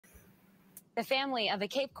The family of a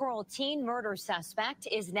Cape Coral teen murder suspect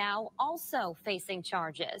is now also facing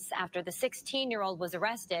charges. After the 16-year-old was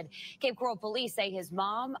arrested, Cape Coral police say his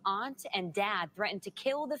mom, aunt, and dad threatened to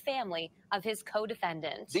kill the family of his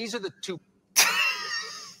co-defendant. These are the two.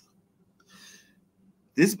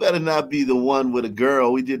 This better not be the one with a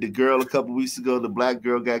girl. We did the girl a couple weeks ago. The black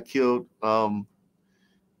girl got killed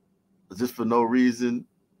just for no reason.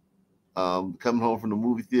 Coming home from the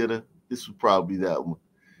movie theater. This would probably be that one.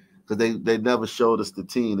 Because they never showed us the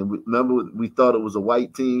teen. And remember, we thought it was a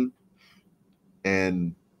white teen.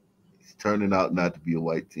 And it's turning out not to be a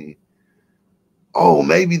white teen. Oh,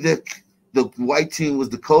 maybe the white teen was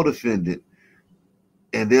the co-defendant.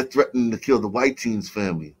 And they're threatening to kill the white teen's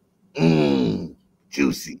family.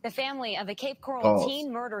 Juicy. The family of a Cape Coral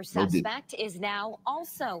teen murder suspect is now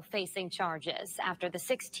also facing charges. After the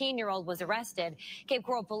 16-year-old was arrested, Cape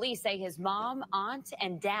Coral police say his mom, aunt,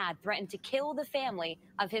 and dad threatened to kill the family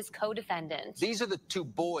of his co-defendant. These are the two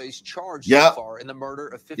boys charged so far in the murder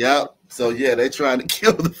of 15. Yep. So, yeah, they're trying to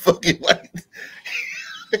kill the fucking white.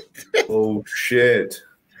 Oh, shit.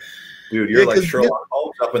 Dude, you're like Sherlock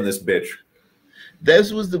Holmes up in this bitch.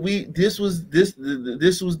 This was the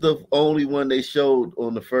only one they showed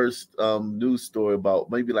on the first news story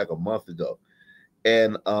about maybe like a month ago,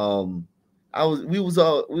 and I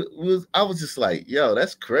was just like, yo,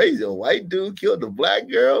 that's crazy. A white dude killed a black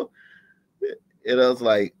girl, and I was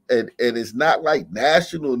like, and it's not like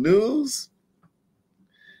national news.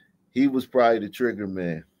 He was probably the trigger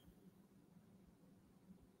man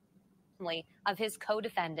of his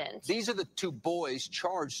co-defendant. These are the two boys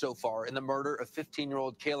charged so far in the murder of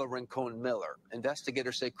 15-year-old Kayla Rincon Miller.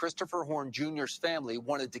 Investigators say Christopher Horn Jr.'s family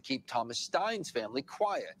wanted to keep Thomas Stein's family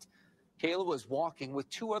quiet. Kayla was walking with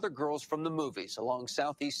two other girls from the movies along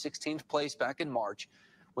Southeast 16th Place back in March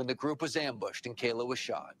when the group was ambushed and Kayla was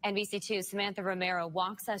shot. NBC2's Samantha Romero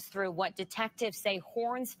walks us through what detectives say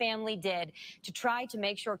Horn's family did to try to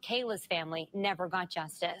make sure Kayla's family never got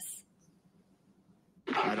justice.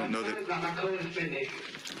 I don't know that.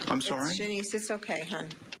 I'm sorry? Janice, it's okay, hon.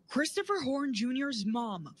 Christopher Horn Jr.'s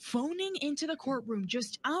mom phoning into the courtroom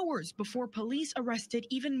just hours before police arrested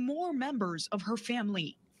even more members of her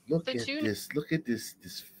family. Look at this. Look at this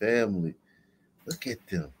family. Look at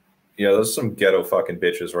them. Yeah, those are some ghetto fucking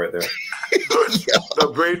bitches right there.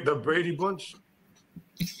 the Brady Bunch.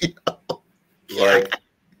 Like,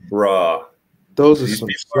 bruh. Those are some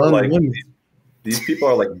women. These people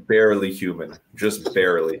are like barely human, just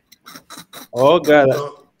barely. Oh, got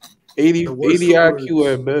 80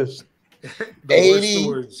 IQ at best.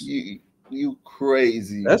 80? You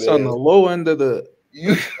crazy. That's man. on the low end of the.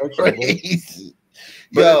 You crazy.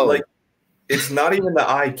 But Yo, like, it's not even the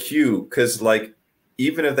IQ, because like,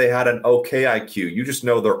 even if they had an okay IQ, you just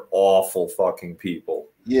know they're awful fucking people.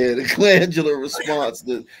 Yeah, the glandular response,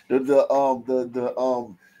 the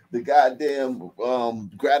goddamn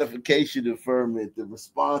gratification deferment, the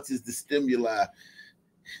response is the stimuli.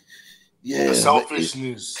 Yeah, the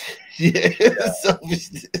selfishness.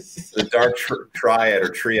 Selfishness. The dark triad or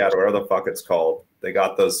triad, whatever the fuck it's called. They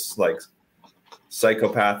got those like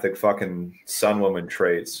psychopathic fucking sun woman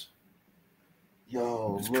traits.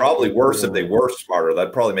 Yo, it's probably worse if they were smarter.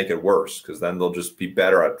 That'd probably make it worse, because then they'll just be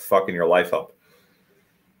better at fucking your life up.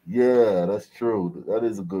 Yeah, that's true. That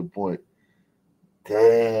is a good point.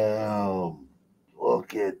 Damn,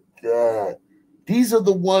 look at that. These are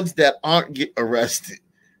the ones that aren't get arrested.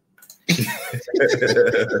 Yeah,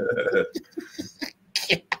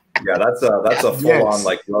 that's a full-on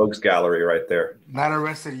like rogues gallery right there. Not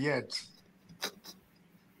arrested yet.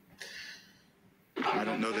 I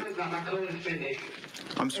don't know that.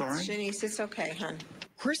 I'm sorry? Janice, it's okay, hon.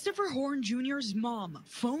 Christopher Horn Jr.'s mom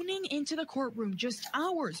phoning into the courtroom just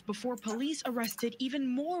hours before police arrested even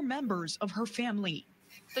more members of her family.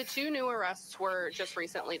 The two new arrests were just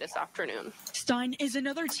recently this afternoon. Stein is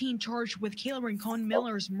another teen charged with Kayla Rincon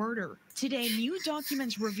Miller's murder. Today, new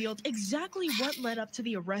documents revealed exactly what led up to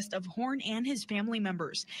the arrest of Horn and his family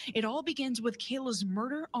members. It all begins with Kayla's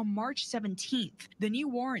murder on March 17th. The new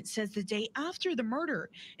warrant says the day after the murder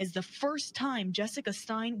is the first time Jessica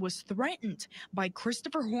Stein was threatened by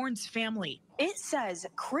Christopher Horn's family. It says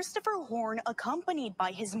Christopher Horn, accompanied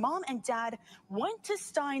by his mom and dad, went to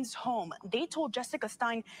Stein's home. They told Jessica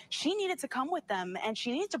Stein she needed to come with them and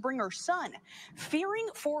she needed to bring her son. Fearing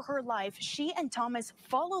for her life, she and Thomas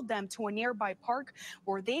followed them to to a nearby park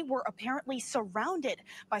where they were apparently surrounded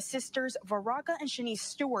by sisters Veronica and Shanice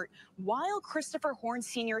Stewart while Christopher Horn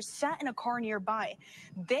Sr. sat in a car nearby.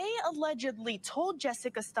 They allegedly told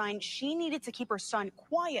Jessica Stein she needed to keep her son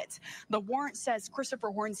quiet. The warrant says Christopher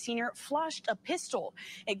Horn Sr. flashed a pistol.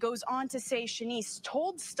 It goes on to say Shanice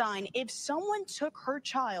told Stein if someone took her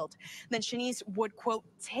child, then Shanice would, quote,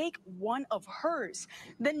 take one of hers.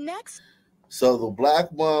 The next. So the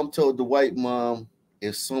black mom told the white mom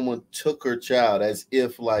if someone took her child, as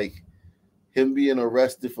if like him being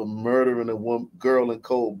arrested for murdering a girl in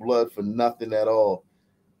cold blood for nothing at all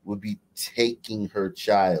would be taking her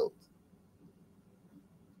child.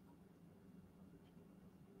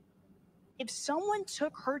 If someone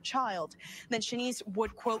took her child, then Shanice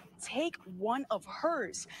would, quote, take one of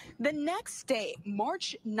hers. The next day,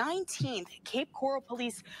 March 19th, Cape Coral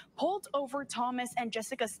police pulled over Thomas and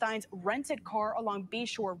Jessica Stein's rented car along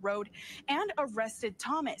Bayshore Road and arrested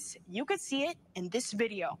Thomas. You could see it in this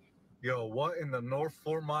video. Yo, what in the North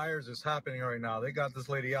Fort Myers is happening right now? They got this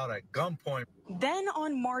lady out at gunpoint. Then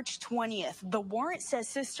on March 20th, the warrant says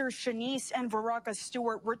sisters Shanice and Veronica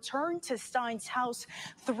Stewart returned to Stein's house,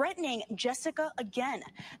 threatening Jessica again.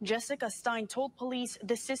 Jessica Stein told police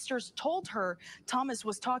the sisters told her Thomas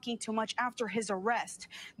was talking too much after his arrest.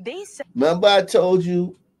 They said, remember I told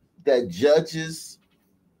you that judges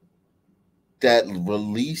that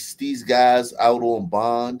release these guys out on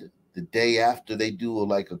bond the day after they do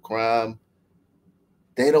like a crime,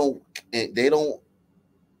 they don't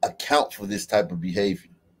account for this type of behavior.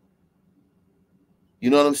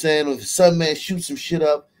 You know what I'm saying? If some man shoots some shit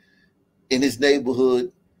up in his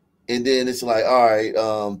neighborhood, and then it's like, all right,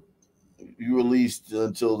 you released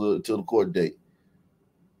until the court date.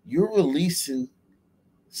 You're releasing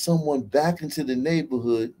someone back into the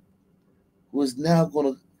neighborhood who is now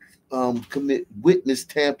going to commit witness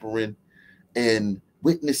tampering and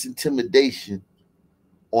witness intimidation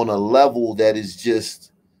on a level that is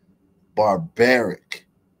just barbaric.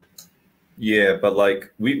 Yeah, but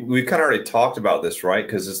like we kind of already talked about this, right?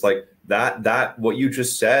 Because it's like that what you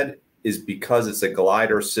just said is because it's a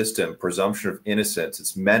glider system, presumption of innocence.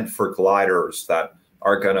 It's meant for gliders that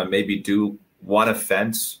are gonna maybe do one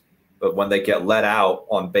offense, but when they get let out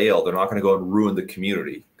on bail, they're not gonna go and ruin the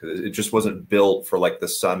community because it just wasn't built for like the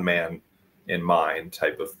Sun Man in mind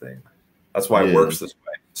type of thing. That's why it works this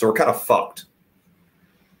way. So we're kind of fucked.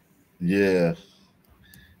 Yeah.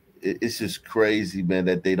 It's just crazy, man,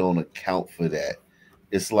 that they don't account for that.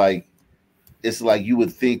 It's like you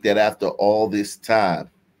would think that after all this time,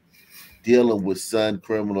 dealing with son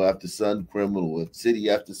criminal after son criminal, with city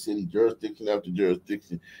after city, jurisdiction after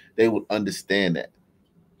jurisdiction, they would understand that.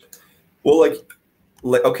 Well,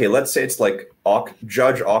 like okay, let's say it's like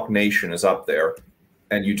Judge Auk Nation is up there,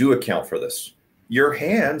 and you do account for this. Your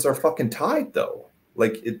hands are fucking tied, though.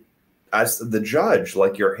 Like it, as the judge,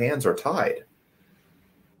 like your hands are tied.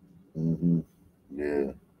 Mm-hmm.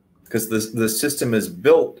 Yeah, because the system is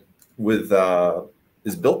built with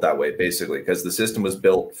is built that way basically because the system was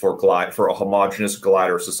built for a homogenous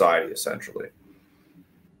glider society essentially.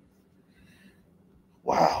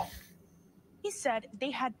 Wow. he said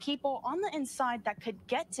they had people on the inside that could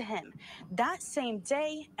get to him. That same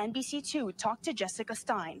day, NBC2 talked to Jessica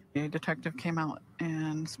Stein. A detective came out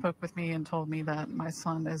and spoke with me and told me that my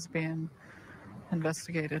son is being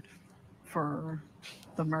investigated for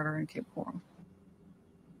the murder in Cape Coral.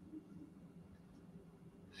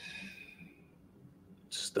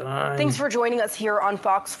 Thanks for joining us here on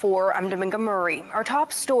Fox 4. I'm Dominga Murray. Our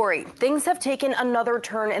top story. Things have taken another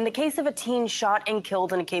turn in the case of a teen shot and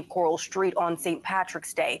killed in Cape Coral Street on St.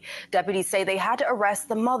 Patrick's Day. Deputies say they had to arrest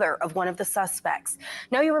the mother of one of the suspects.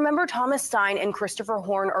 Now, you remember Thomas Stein and Christopher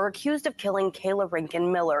Horn are accused of killing Kayla Rinkin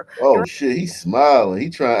Miller. Oh, shit. He's smiling. He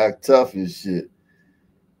trying to act tough and shit.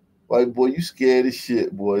 White boy, you scared as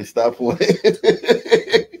shit, boy. Stop playing.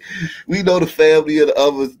 We know the family of the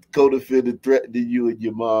other co-defendant threatening you and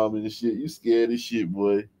your mom and shit. You scared as shit,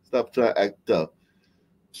 boy. Stop trying to act tough.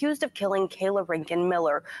 Accused of killing Kayla Rinkin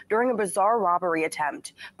Miller during a bizarre robbery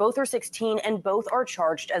attempt. Both are 16 and both are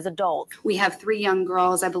charged as adults. We have 3 young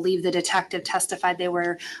girls. I believe the detective testified they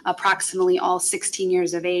were approximately all 16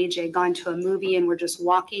 years of age. They had gone to a movie and were just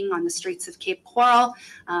walking on the streets of Cape Coral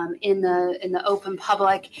in the open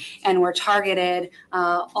public and were targeted,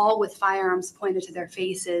 all with firearms pointed to their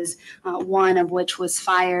faces, one of which was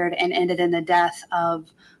fired and ended in the death of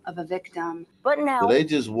a victim. But now so they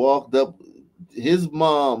just walked up. His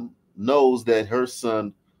mom knows that her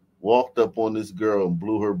son walked up on this girl and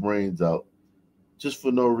blew her brains out just for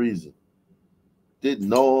no reason. Didn't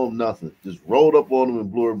know him, nothing. Just rolled up on him and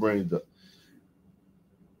blew her brains out.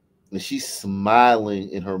 And she's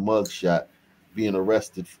smiling in her mugshot, being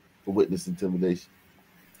arrested for witness intimidation?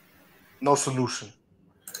 No solution.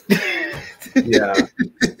 Yeah,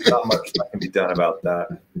 not much that can be done about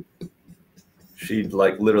that. She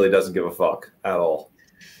like literally doesn't give a fuck at all.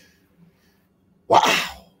 Wow.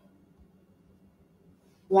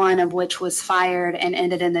 One of which was fired and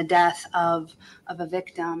ended in the death of a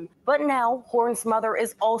victim. But now Horn's mother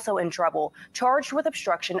is also in trouble, charged with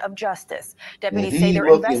obstruction of justice. Deputies say they're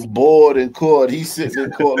looking bored in court. He's sitting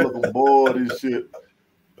in court looking bored and shit.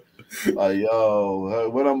 Like, yo,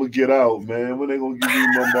 when I'm gonna get out, man? When they gonna give me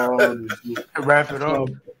my bond and shit? Wrap it up.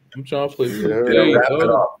 I'm trying to play. Yeah, wrap it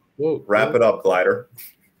up. Whoa, wrap it up, Glider.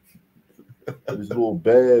 This little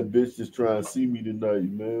bad bitch just trying to see me tonight,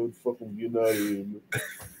 man. What the fuck I'm getting out of here, man?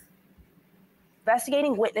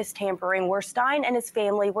 Investigating witness tampering where Stein and his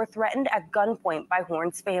family were threatened at gunpoint by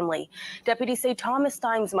Horn's family. Deputies say Thomas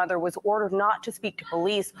Stein's mother was ordered not to speak to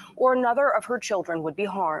police or another of her children would be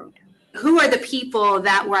harmed. Who are the people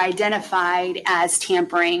that were identified as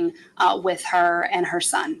tampering with her and her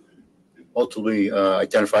son? Ultimately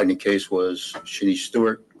identified in the case was Shanice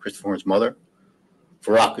Stewart, Christopher Horn's mother,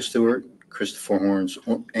 Veronica Stewart, Christopher Horn's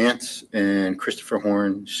aunt, and Christopher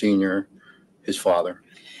Horn Sr., his father.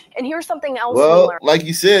 And here's something else. Well, like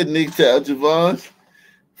you said, Nick Javon,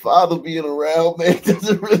 father being around, man,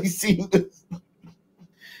 doesn't really seem to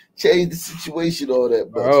change the situation all that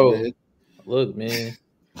much, man. Look, man,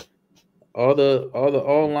 all the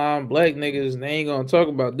online black niggas, they ain't gonna talk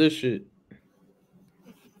about this shit.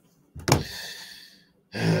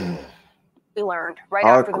 We learned right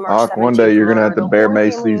after the March 17th one day you're gonna have to murder, bear the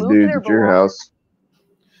mace family these moved dudes their at your house.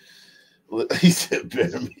 He said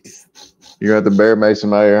bear mace. You're gonna have to bear mace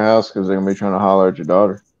them out of your house because they're gonna be trying to holler at your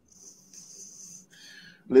daughter.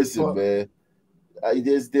 Listen, man,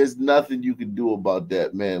 there's nothing you can do about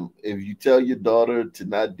that, man. If you tell your daughter to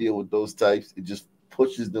not deal with those types, it just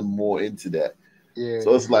pushes them more into that. Yeah.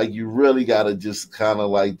 So it's like you really gotta just kind of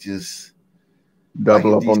like just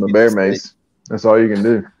Double up on the bear mace. That's all you can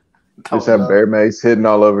do. Just have bear mace hidden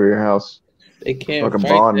all over your house. They can't like a fight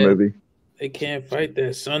Bond that. movie. They can't fight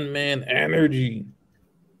that sun man energy.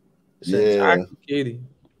 It's Yeah. intoxicating.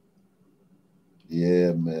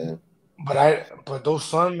 Yeah, man. But those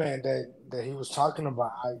son man that he was talking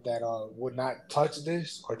about that would not touch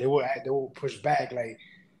this, or they will push back. Like,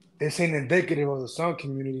 this ain't indicative of the son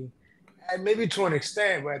community, and maybe to an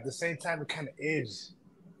extent, but at the same time, it kind of is,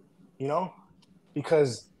 you know,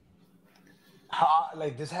 because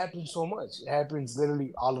like this happens so much. It happens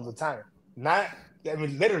literally all of the time.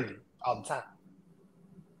 Literally all the time.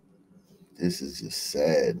 This is just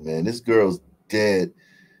sad, man. This girl's dead.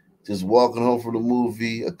 Just walking home from the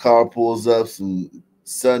movie, a car pulls up, some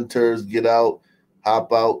sun turds get out,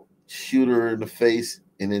 hop out, shoot her in the face,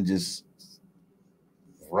 and then just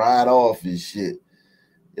ride off and shit.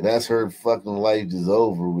 And that's her fucking life just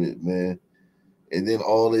over with, man. And then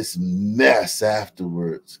all this mess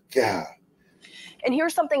afterwards. God. And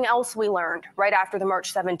here's something else we learned. Right after the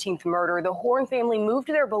March 17th murder, the Horn family moved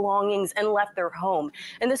their belongings and left their home.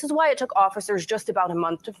 And this is why it took officers just about a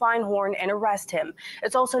month to find Horn and arrest him.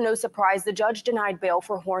 It's also no surprise the judge denied bail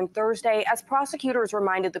for Horn Thursday as prosecutors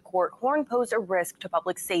reminded the court Horn posed a risk to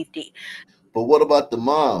public safety. But what about the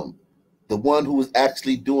mom? The one who was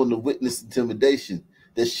actually doing the witness intimidation?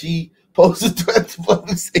 Does she pose a threat to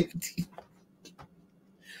public safety?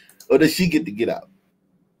 Or does she get to get out?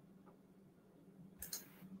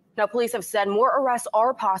 Now, police have said more arrests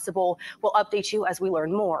are possible. We'll update you as we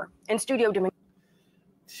learn more. In studio,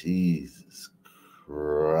 Jesus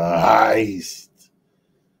Christ.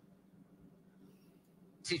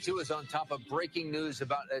 C2 is on top of breaking news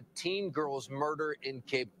about a teen girl's murder in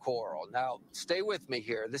Cape Coral. Now, stay with me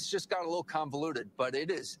here. This just got a little convoluted, but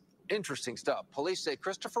it is interesting stuff. Police say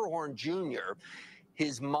Christopher Horn Jr.,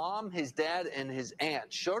 his mom, his dad, and his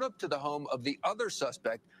aunt showed up to the home of the other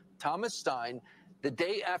suspect, Thomas Stein, the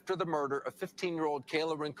day after the murder of 15-year-old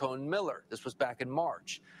Kayla Rincon Miller. This was back in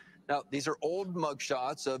March. Now, these are old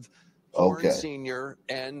mugshots of Horn Sr.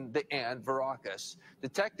 and the aunt, Veracruz.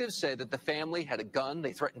 Detectives say that the family had a gun.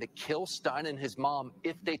 They threatened to kill Stein and his mom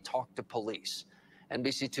if they talked to police.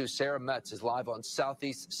 NBC2's Sarah Metz is live on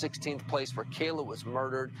Southeast 16th Place where Kayla was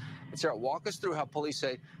murdered. And Sarah, walk us through how police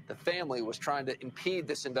say the family was trying to impede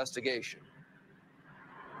this investigation.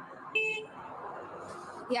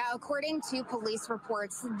 Yeah, according to police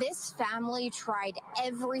reports, this family tried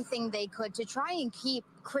everything they could to try and keep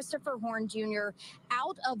Christopher Horn Jr.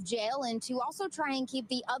 out of jail and to also try and keep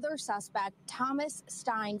the other suspect, Thomas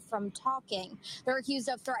Stein, from talking. They're accused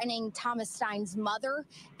of threatening Thomas Stein's mother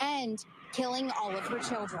and killing all of her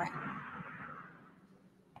children.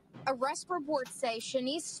 Arrest reports say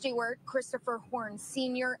Shanice Stewart, Christopher Horn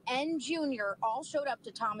Sr. and Jr. all showed up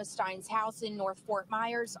to Thomas Stein's house in North Fort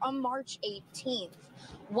Myers on March 18th,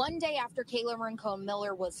 one day after Kayla Rincon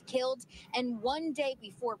Miller was killed and one day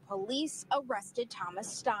before police arrested Thomas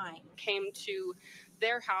Stein. Came to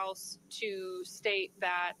their house to state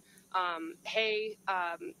that, hey,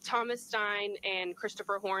 Thomas Stein and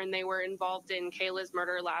Christopher Horn, they were involved in Kayla's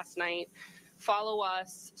murder last night. Follow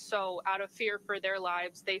us. So out of fear for their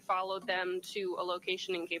lives, they followed them to a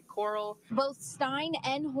location in Cape Coral. Both Stein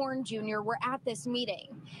and Horn Jr. were at this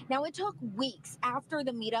meeting. Now, it took weeks after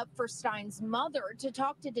the meetup for Stein's mother to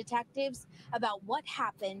talk to detectives about what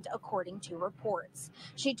happened, according to reports.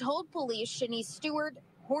 She told police Shanice Stewart,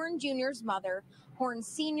 Horn Jr.'s mother, Horn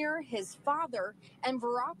Sr., his father, and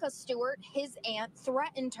Veraka Stewart, his aunt,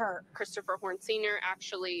 threatened her. Christopher Horn Sr.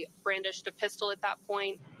 actually brandished a pistol at that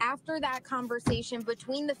point. After that conversation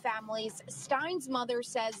between the families, Stein's mother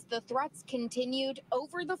says the threats continued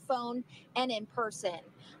over the phone and in person.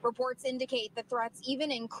 Reports indicate the threats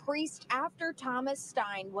even increased after Thomas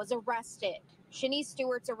Stein was arrested. Shanice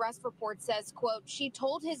Stewart's arrest report says, quote, she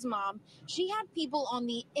told his mom she had people on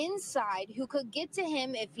the inside who could get to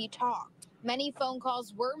him if he talked. Many phone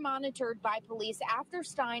calls were monitored by police after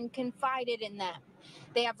Stein confided in them.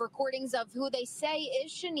 They have recordings of who they say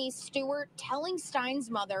is Shanice Stewart telling Stein's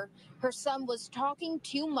mother her son was talking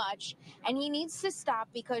too much and he needs to stop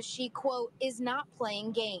because she, quote, is not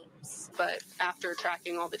playing games. But after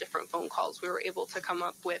tracking all the different phone calls, we were able to come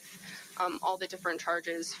up with all the different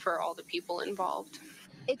charges for all the people involved.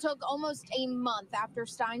 It took almost a month after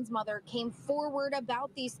Stein's mother came forward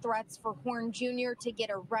about these threats for Horn Jr. to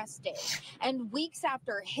get arrested, and weeks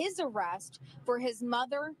after his arrest for his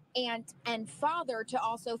mother, aunt, and father to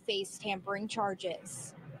also face tampering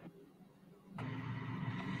charges.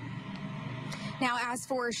 Now, as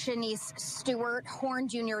for Shanice Stewart, Horn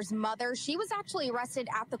Jr.'s mother, she was actually arrested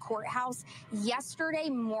at the courthouse yesterday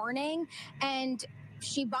morning, and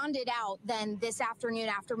she bonded out then this afternoon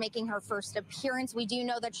after making her first appearance. We do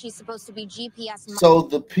know that she's supposed to be GPS. So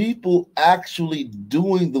the people actually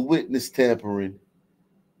doing the witness tampering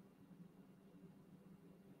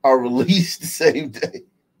are released the same day,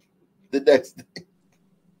 the next day.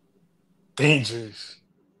 Dangerous.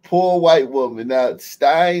 Poor white woman. Now,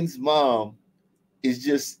 Stein's mom is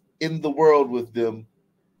just in the world with them.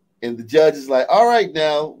 And the judge is like, all right,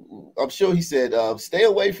 now, I'm sure he said, stay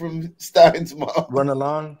away from Stein's mom. Run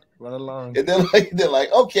along. And they're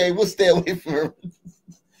like, okay, we'll stay away from her.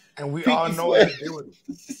 And we all know that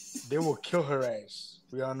they will kill her ass.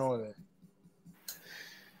 We all know that.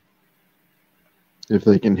 If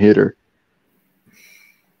they can hit her.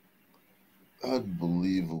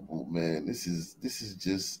 Unbelievable, man. This is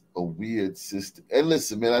just a weird system. And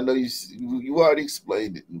listen, man, I know you already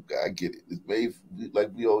explained it, Luca. I get it. It's made,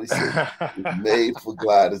 like we always say, it's made for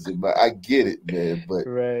gliders. I get it, man. But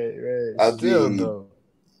right. I still, mean, though.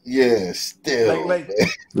 Yeah, still. Like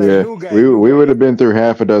yeah, we would have been through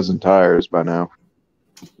half a dozen tires by now.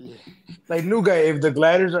 Yeah. Like, new guy, if the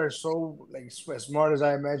gliders are so like as smart as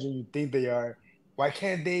I imagine you think they are, why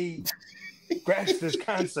can't they grasp this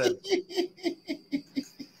concept?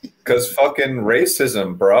 Because fucking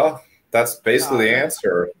racism, bruh. That's basically the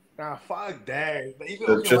answer. Nah, fuck that.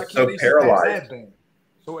 They're just so paralyzed.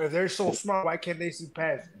 So if they're so smart, why can't they see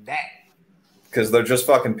past that? Because they're just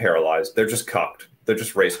fucking paralyzed. They're just cucked. They're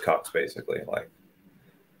just race cucks, basically. Like,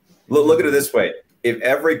 look at it this way: if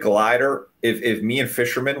every glider, if me and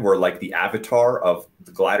Fisherman were like the avatar of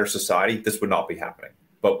the glider society, this would not be happening.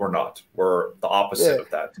 But we're not. We're the opposite of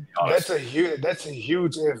that. To be honest. That's a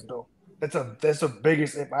huge if, though. That's the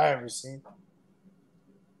biggest if I ever seen.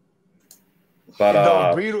 But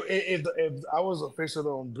if I was official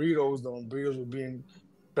the Umbritos would be in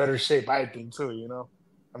better shape, I think, too. You know,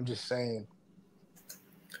 I'm just saying.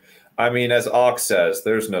 I mean, as Ox says,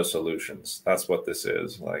 there's no solutions. That's what this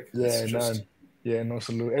is. Like, yeah, none. Yeah, no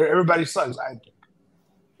solution. Everybody sucks, I think.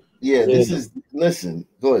 Yeah, this is. Listen,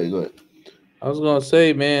 go ahead. I was gonna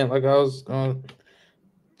say, man, like I was going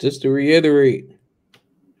just to reiterate,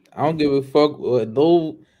 I don't give a fuck what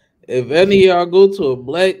though. If any of y'all go to a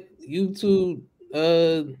black YouTube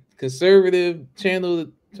conservative channel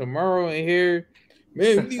tomorrow and hear,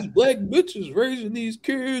 man, these black bitches raising these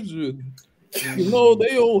kids and you know they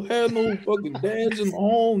don't have no fucking dads in the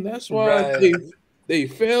home. That's why they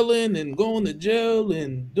failing and going to jail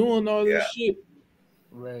and doing all this shit.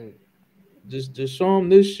 Right. Just show them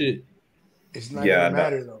this shit. It's not gonna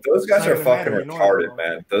matter though. Those guys are fucking retarded,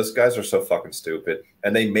 man. Those guys are so fucking stupid,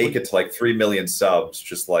 and they make it to like 3 million subs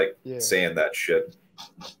just like saying that shit.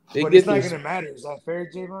 But it's not gonna matter. Is that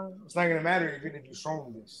fair, Javon? It's not gonna matter even if you show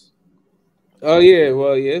them this. Oh yeah,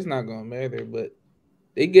 well yeah, it's not gonna matter, but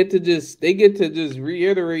they get to just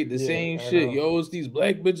reiterate the same I shit. know. Yo, it's these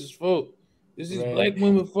black bitches' fault. It's these Right. black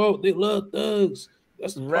women's fault. They love thugs.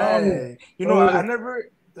 That's the problem. Right. You know, I never.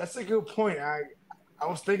 That's a good point. I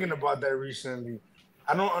was thinking about that recently.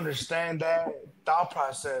 I don't understand that thought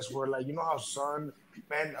process where, like, you know how some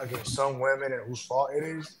men against some women and whose fault it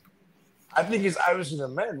is. I think it's obviously the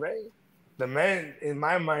men, right? The men, in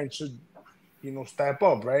my mind, should step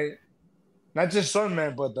up, right? Not just some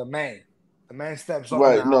men, but the man. The man steps up in the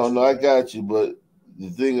Right. No, household, I right? got you. But the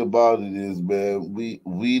thing about it is, man,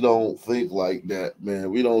 we don't think like that, man.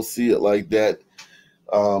 We don't see it like that.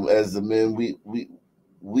 As the men, we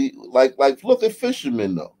like look at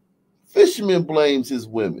Fisherman though. Fisherman blames his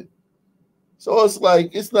women. So it's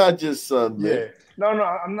like it's not just some men. Yeah. No,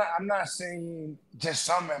 I'm not saying just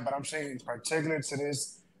some men, but I'm saying in particular to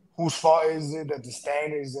this, whose fault is it that the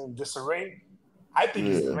stand is in disarray? I think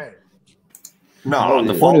it's the Yeah. men. No,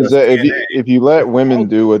 the The fault point is is that DNA. if you let women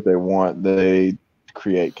do what they want, they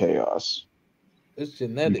create chaos. It's You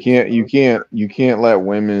genetics. can't let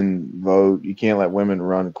women vote. You can't let women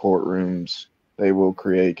run courtrooms. They will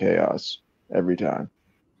create chaos every time.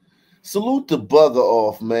 Salute the bugger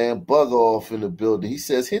off, man. Bugger off in the building. He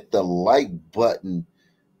says, hit the like button,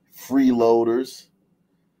 freeloaders.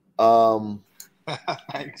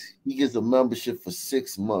 He gets a membership for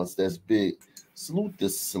 6 months. That's big. Salute the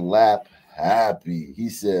slap happy. He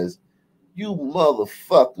says, you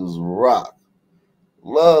motherfuckers rock.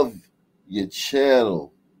 Love your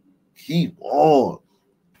channel. Keep on.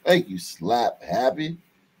 Thank you, slap happy.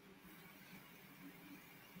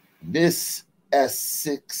 Miss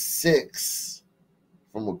S66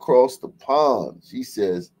 from across the pond. She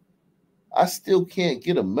says, I still can't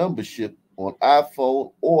get a membership on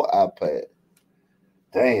iPhone or iPad.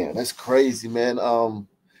 Damn, that's crazy, man.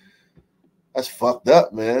 That's fucked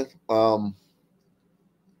up, man.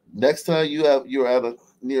 Next time you're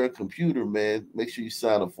near a computer, man, make sure you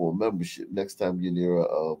sign up for a membership. Next time you're near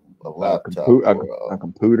a laptop or a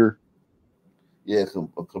computer. Yeah, a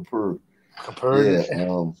computer.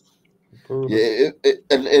 Computer. Yeah. And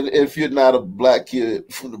if you're not a black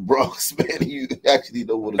kid from the Bronx, man, you actually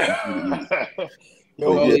know what a computer is.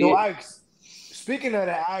 Yo, Alex, speaking of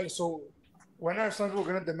that, Alex, so when are some people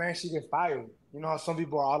gonna demand she get fired? You know how some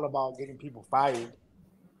people are all about getting people fired.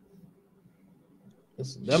 She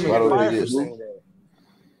should get fired for saying that.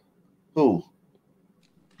 Who?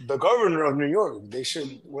 The governor of New York. They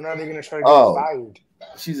should. When are they gonna try to get her fired?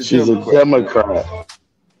 She's a Democrat.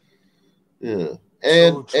 Yeah.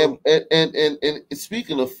 And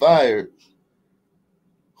speaking of fired,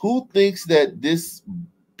 who thinks that this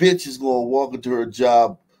bitch is gonna walk into her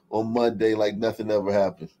job on Monday like nothing ever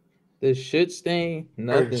happened? The shit stain,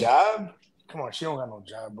 nothing. Her job? Come on, she don't got no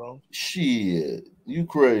job, bro. Shit, you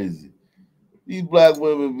crazy. These black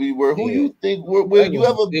women be where? Who you think? Where you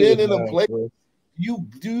ever been in a place? Do you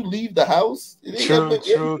leave the house? True.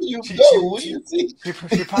 She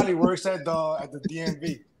probably works at the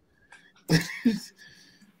DMV.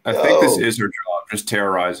 I think this is her job, just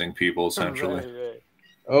terrorizing people essentially. Right.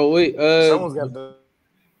 Oh wait, someone's got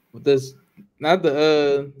this. Not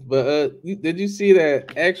the but did you see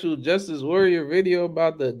that actual Justice Warrior video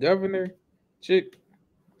about the governor chick?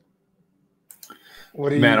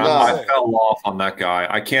 Man, I fell off on that guy.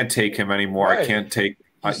 I can't take him anymore. Right. I can't take.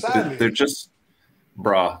 They're just,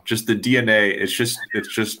 bruh. Just the DNA. It's just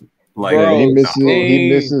like he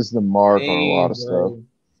misses the mark on a lot of stuff.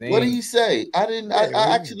 What did he say? I didn't.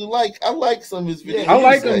 I actually like some of his videos. I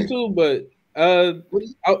like him too, but I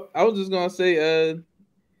was just gonna say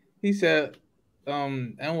he said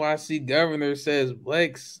NYC governor says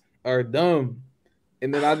blacks are dumb.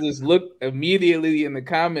 And then I just looked immediately in the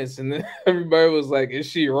comments, and then everybody was like, "Is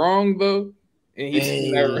she wrong though?" And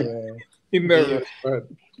he never responded.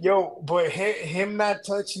 Yo, but him not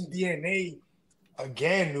touching DNA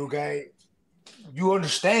again, new guy. You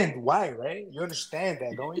understand why, right? You understand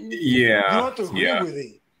that, don't you? Yeah. You don't have to agree with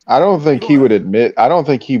it. I don't think he would admit. I don't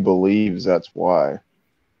think he believes that's why.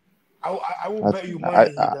 I will bet you money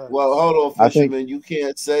he does. Well, hold on, Fisherman. You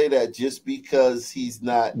can't say that just because he's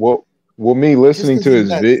not. Well, me listening to his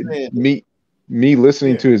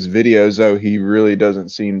listening to his videos, though, he really doesn't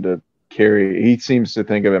seem to carry. He seems to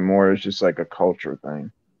think of it more as just like a culture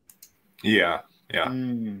thing. Yeah.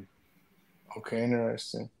 Okay,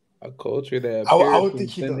 interesting. A culture that I would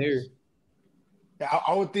think he does. Here. Yeah,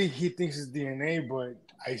 I would think he thinks it's DNA, but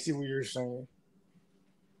I see what you're saying.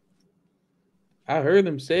 I heard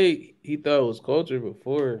him say he thought it was culture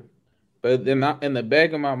before, but then in the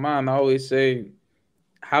back of my mind, I always say,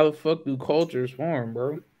 how the fuck do cultures form,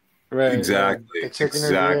 bro? Right. Exactly.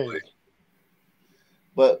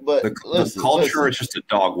 But the culture is just a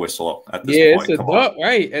dog whistle at this Yeah, point. it's a Come on. dog.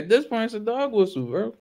 Right at this point, it's a dog whistle, bro.